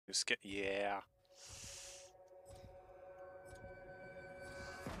Yeah.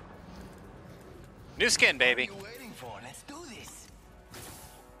 New skin, baby. What are you waiting for? Let's do this.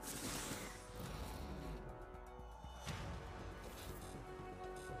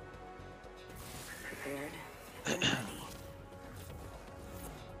 Prepared and ready.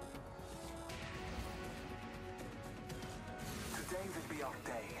 Today will be our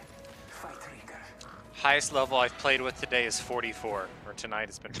day. Fight Reader. Highest level I've played with today is 44, or tonight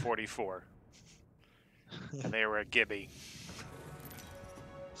it's been 44. And they were a Gibby.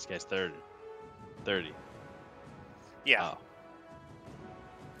 This guy's 30. 30. Yeah. Oh.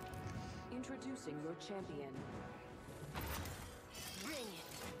 Introducing your champion.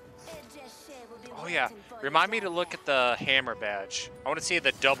 Oh yeah. Remind me to look at the hammer badge. I want to see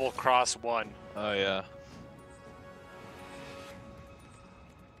the double cross one. Oh yeah.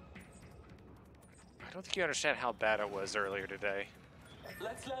 I don't think you understand how bad it was earlier today.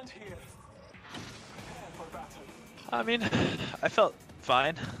 Let's land here. Prepare for battle. I mean, I felt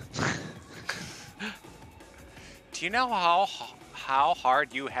fine. Do you know how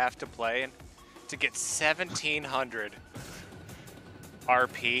hard you have to play to get 1700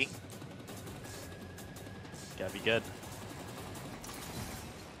 RP? Gotta be good.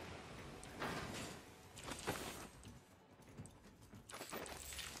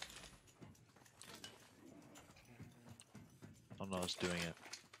 I don't know who's doing it.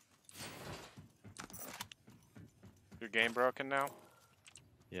 Your game broken now?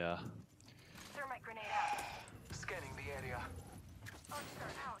 Yeah. Thermite grenade out. Scanning the area.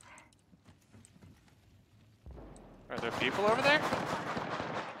 Archer out. Are there people over there?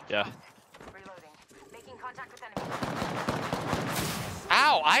 Yeah. Reloading. Making contact with enemy.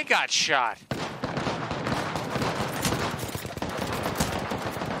 Ow! I got shot!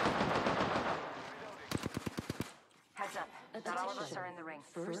 Heads up. Not all of us are in the ring.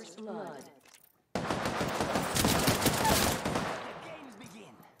 First blood. Games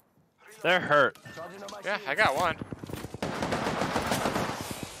begin. They're hurt. Charging on my Yeah, shield. I got one.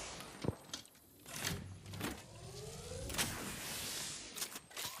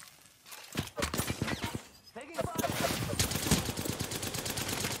 Taking fire.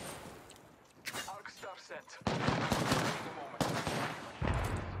 Arc star sent. Taking a moment.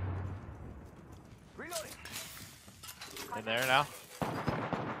 Reloading. In there now.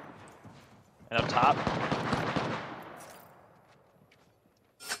 And up top.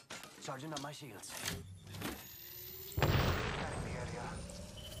 Charging on my shields. Scanning the area.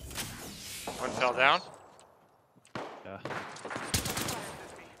 One fell down. Yeah.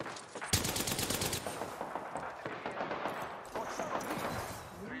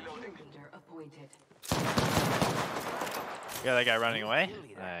 Reloading. Leader appointed. You got that guy running away?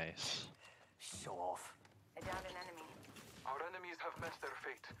 Nice. Show off. I downed an enemy. Our enemies have met their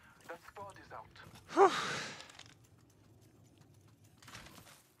fate. That squad is out.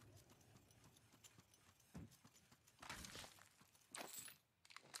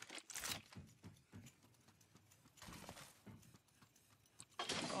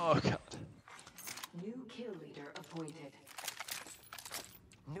 Oh god. New kill leader appointed.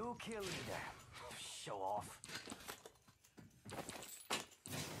 New kill leader. Show off.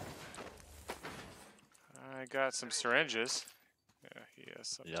 I got some syringes. Yeah, he has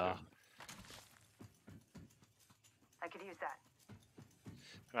some Yeah. too. I could use that.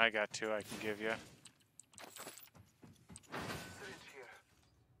 And I got two I can give you. Syringe here.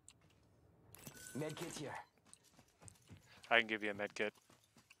 Medkit here. I can give you a med kit.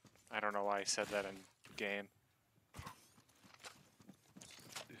 I don't know why I said that in game.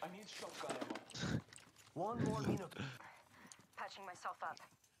 I need shotgun ammo. One more minute. Patching myself up.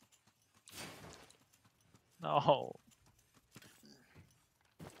 No.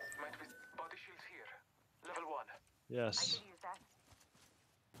 Might be body shield here. Level 1. I Yes. could use that.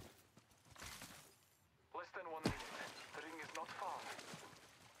 Less than 1 minute. The ring is not far.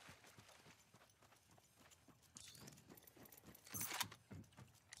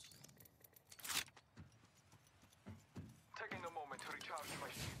 Taking a moment to recharge my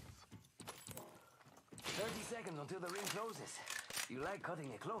shields. 30 seconds until the ring closes. You like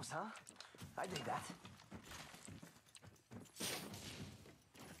cutting it close, huh? I did that.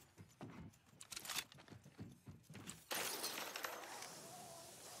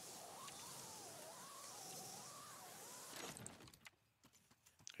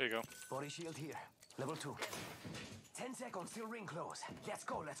 Here you go. Body shield here. Level 2. 10 seconds till ring close. Let's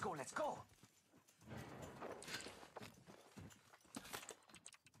go, let's go, let's go.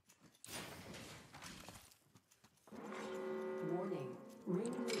 Warning.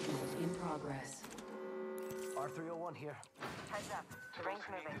 Ring movement in progress. R301 here. Heads up. The ring's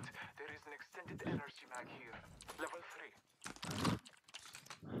moving. There is an extended energy mag here. Level 3.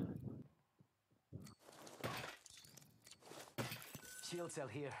 Shield cell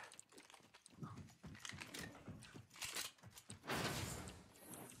here.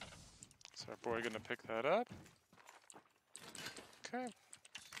 Is our boy gonna pick that up? Okay.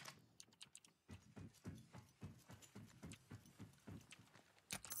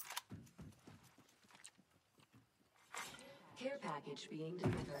 Care package being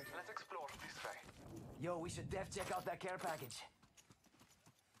delivered. Let's explore this way. Yo, we should def check out that care package.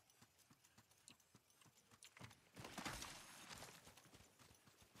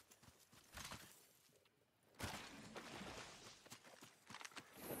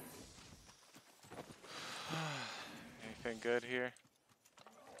 Anything good here?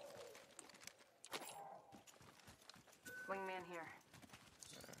 Wingman here.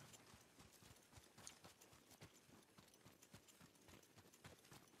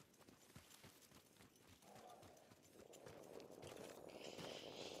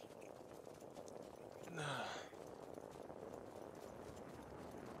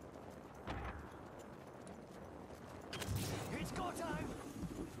 It's go time!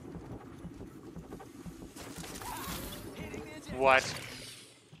 Hitting the engine. What?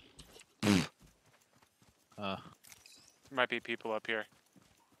 Uh, Might be people up here.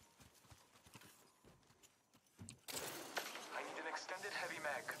 I need an extended heavy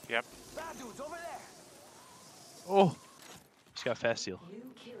mag. Yep. Bad dudes over there! oh! Just got fast heal.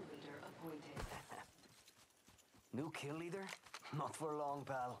 New kill leader appointed. New kill leader? Not for long,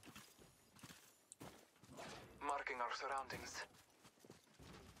 pal. Marking our surroundings.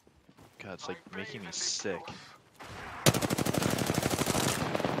 God, it's like making me sick.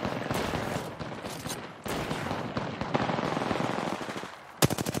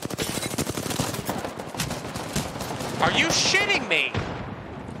 Are you shitting me?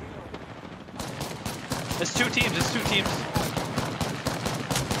 It's two teams, it's two teams.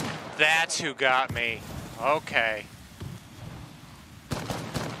 That's who got me. Okay.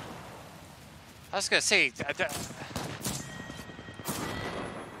 I was gonna say.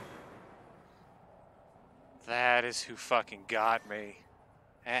 That is who fucking got me.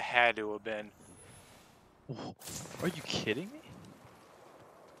 It had to have been. Are you kidding me?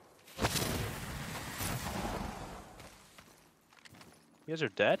 You guys are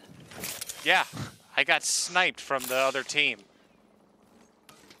dead? Yeah, I got sniped from the other team.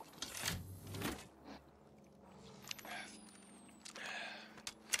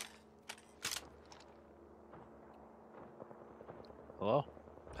 Hello?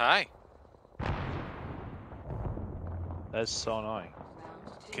 Hi. That's so annoying.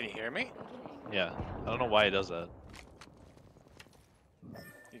 Round two. Can you hear me? Beginning. Yeah, I don't know why he does that.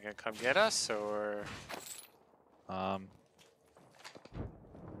 You gonna come get us, or? Yeah,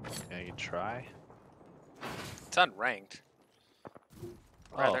 you can try. It's unranked.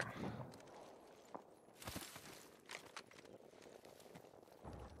 Rather. Oh.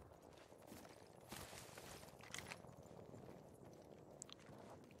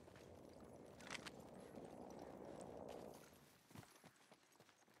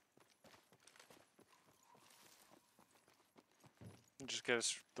 Just get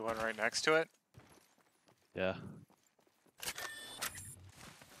us the one right next to it. Yeah.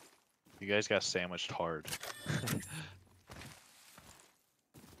 You guys got sandwiched hard.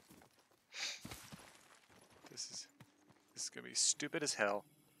 This is gonna be stupid as hell,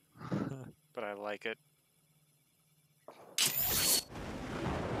 but I like it.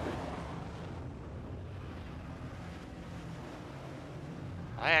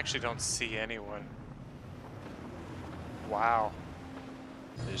 I actually don't see anyone. Wow.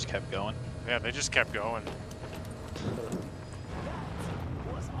 They just kept going. Yeah, they just kept going.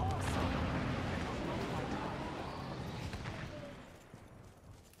 Was awesome!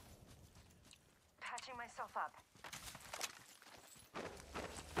 Patching myself up.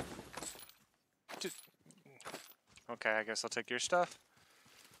 Okay, I guess I'll take your stuff.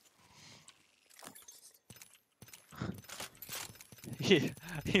 He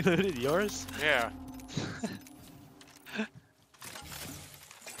looted yours? Yeah.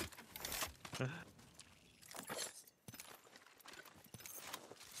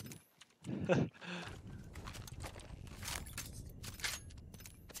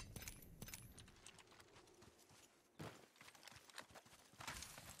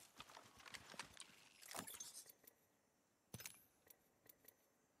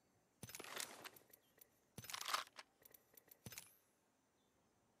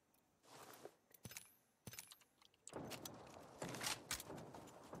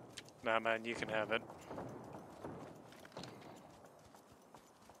 Nah, man, you can have it.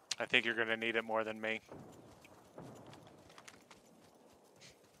 I think you're gonna need it more than me.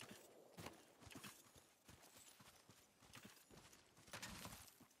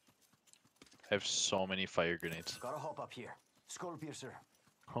 I have so many fire grenades. Gotta hop up here. Skull piercer.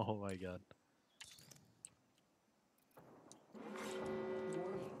 Oh my god.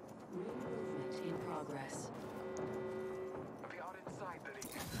 Warning. Ring movement in progress. We are inside the ring.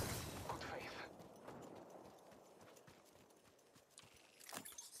 Good faith.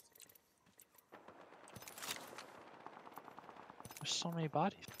 There's so many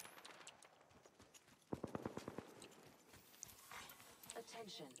bodies.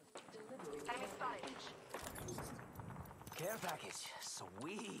 Attention. Delivering Enemy care spotted. package. Care package.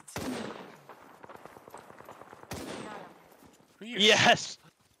 Sweet. Got him. Who you? Yes!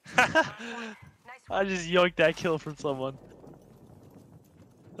 Nice I one. just yoinked that kill from someone.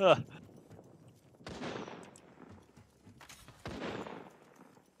 Ugh.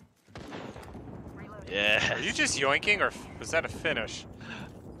 Reloading. Yeah. Are you just yoinking, or was that a finish?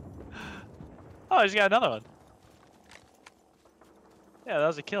 Oh, I just got another one. Yeah, that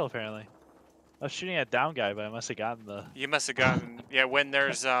was a kill apparently. I was shooting at down guy, but I must have gotten the. You must have gotten. Yeah, when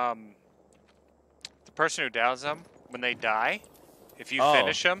there's the person who downs them, when they die, if you Oh.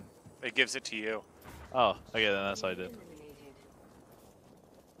 finish them, it gives it to you. Oh, okay, then that's what I did. Eliminated.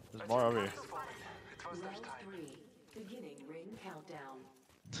 There's more over here. It was their Round time. 3. Beginning ring countdown.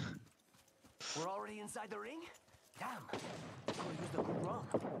 We're already inside the ring? Damn. Could use the good run.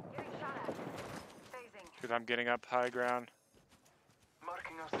 Getting shot at. Phasing. Dude, I'm getting up high ground.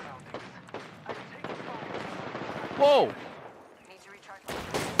 Marking our surroundings. I'm taking fire. Whoa! Need to recharge.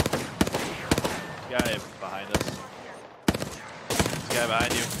 Guy behind us. This guy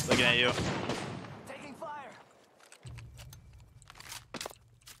behind you, looking at you. Taking fire.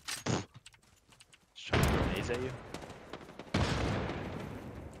 Just trying to throw grenades at you.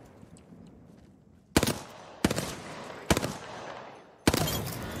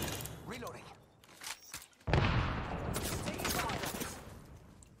 Reloading. Taking fire.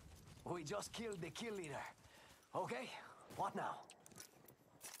 We just killed the kill leader. Okay, what now?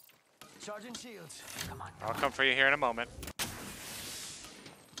 Charging shields. Come on. I'll come for you here in a moment.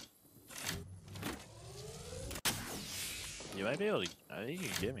 You might be able to. I think you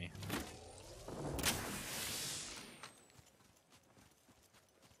can get me.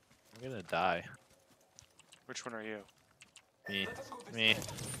 I'm gonna die. Which one are you? Me. Me.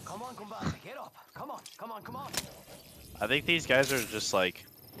 Come on, compadre. Get up. Come on, come on, come on. I think these guys are just like.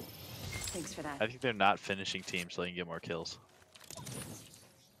 Thanks for that. I think they're not finishing teams so they can get more kills.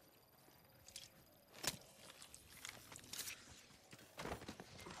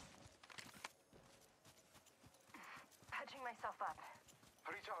 Patching myself up.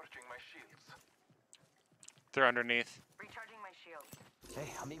 Recharging my shields. They're underneath. Recharging my shield.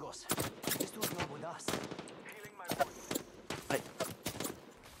 Hey, amigos. This dude's not with us. Healing my wounds.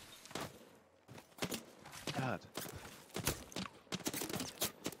 God.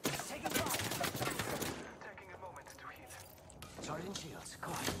 Taking fire. Taking a moment to heal. Charging shields.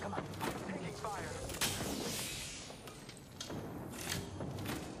 Come on, come on. Taking fire.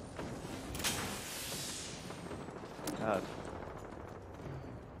 God.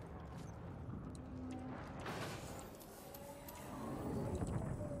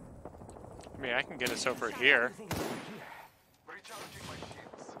 I mean, I can get us over here. Everything is over here. Recharging my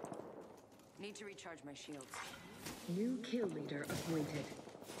shields. Need to recharge my shields. New kill leader appointed.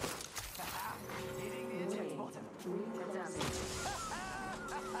 Hitting the eject button. Ring closing.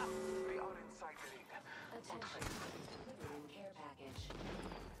 We are inside the ring. Attention. Delivering care package.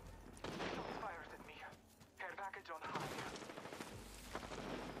 Shots fires at me. Care package on high.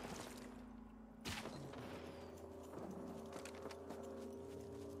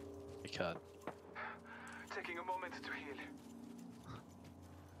 God. Taking a moment to heal.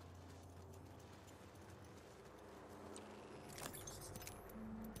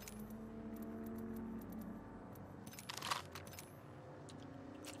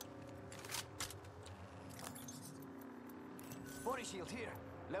 Body shield here.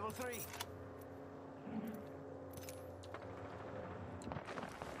 Level 3.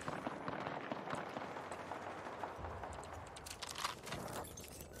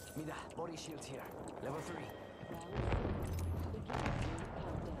 Mira, body shield here. Level 3. Round 3. Beginning ring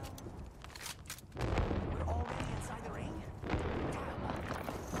countdown. We're already inside the ring?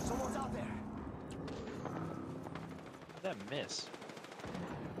 Damn. Someone's out there. How'd that miss?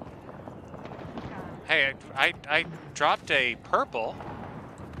 Hey, I dropped a purple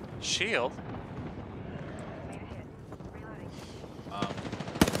shield. Made a hit. Reloading. I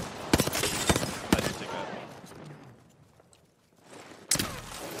didn't take that.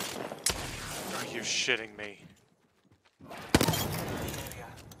 You're shitting me.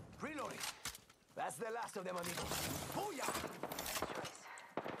 Reloading. That's the last of them, amigo. Booyah! Choice.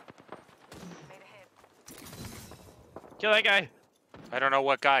 Made a hit. Kill that guy. I don't know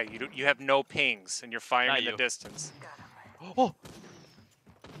what guy. You have no pings, and you're firing Not in the you. distance. Got him. Oh,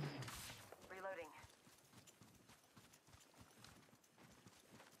 Reloading.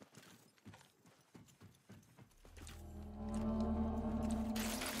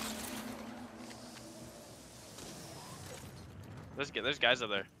 there's guys up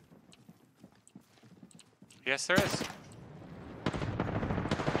there. Yes, there is. Fired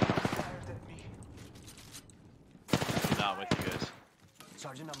at me. I'm not with you guys.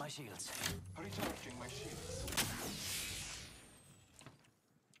 Charging up my shields. Recharging my shields.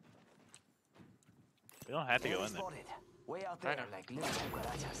 We don't have to go in there. Spotted. Way out I there, know. like little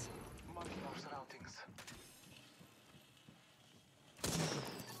cucarachas. Marking our surroundings.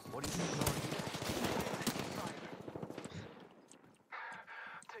 What do you think, Lord?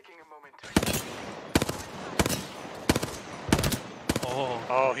 Taking a moment to Oh,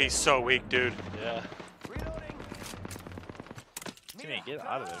 Oh, he's so weak, dude. yeah. reloading. Timmy, get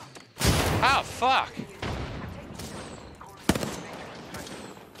out of there. Ah, fuck.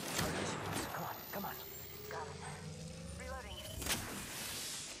 Come on, come on. Got him. Reloading.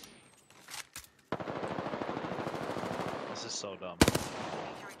 This is so dumb. Need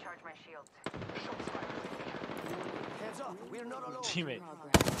to recharge my shields. Heads up, we're not alone. Teammate.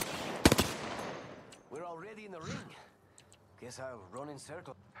 We're already in the ring. Guess I'll run in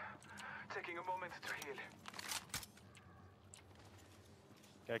circle. Taking a moment to heal.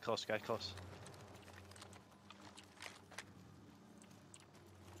 Guy close, guy close.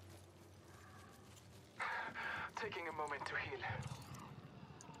 Taking a moment to heal.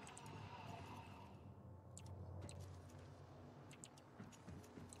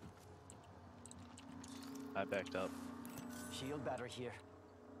 I backed up. Shield battery here.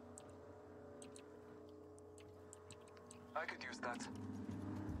 I could use that.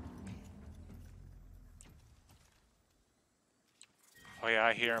 Oh yeah,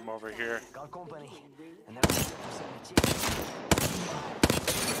 I hear him over here. Got company. And they're ready to send me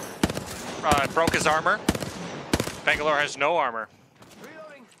cheap. Broke his armor. Bangalore has no armor.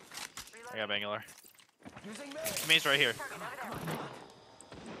 Reloading. I got Bangalore. Using me. Timmy's right here.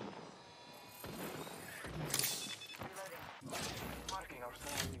 Marking our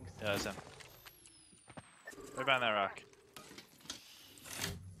surroundings. Yeah, that's him. Right behind that rock.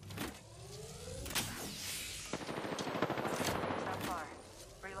 Not far.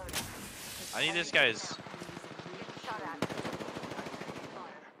 Reloading. I need this guy's. Shot at.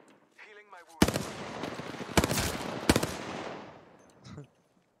 Healing my wounds.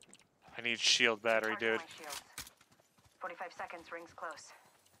 I need shield battery, Recharging dude. my shields. 45 seconds. Rings close.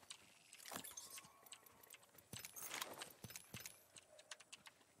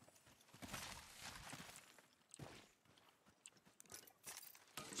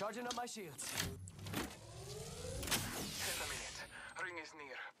 Charging up my shields. 10 a minute. Ring is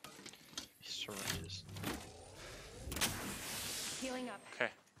near. Syringes. Healing up. Okay.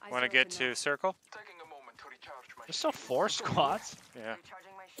 Eyes Want to are get open to now. circle? Taking a moment to recharge my There's still 4 squads. Yeah.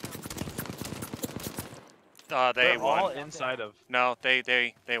 Recharging my shields. They They're all won. inside of. No,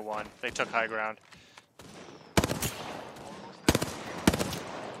 they won. They took high ground.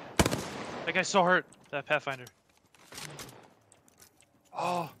 That guy's so hurt. That Pathfinder.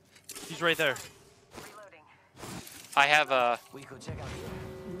 Oh, he's right there. Reloading. I have a. We could check out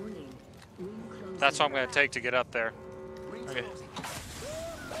Warning. Room closing. That's what I'm gonna take to get up there. ring Okay. closing.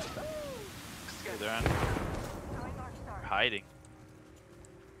 Okay, they're on. Going North Star. Hiding.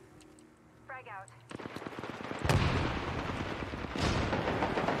 Frag out.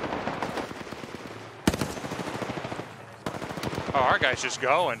 Oh, our guy's just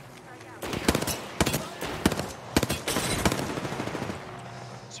going. Frag out.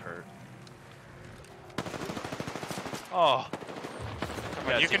 It's hurt. Oh, Come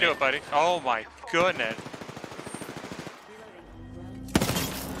Yeah, on, you can teammate. do it, buddy. Oh my goodness.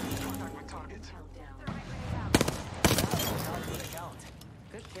 Contact with target. Countdown. Good account.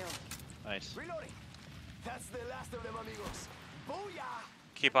 Good kill. nice. Reloading. That's the last of them, amigos. Booyah!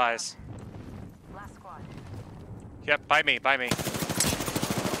 Keep eyes. Last squad. Yep, by me, by me.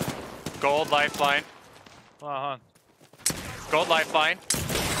 Gold lifeline. Hold on, hold on. Gold lifeline.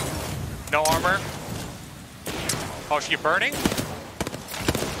 No armor. Oh, she burning?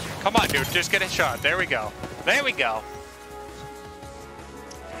 Come on, dude. Just get a shot. There we go. There we go.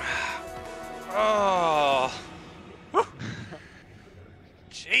 Oh. Whew.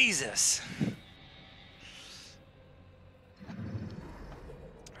 Jesus.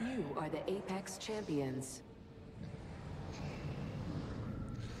 You are the Apex champions.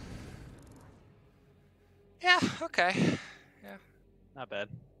 Yeah, okay. Yeah. Not bad.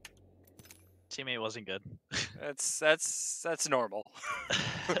 Teammate wasn't good. That's normal.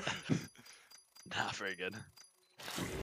 Not very good.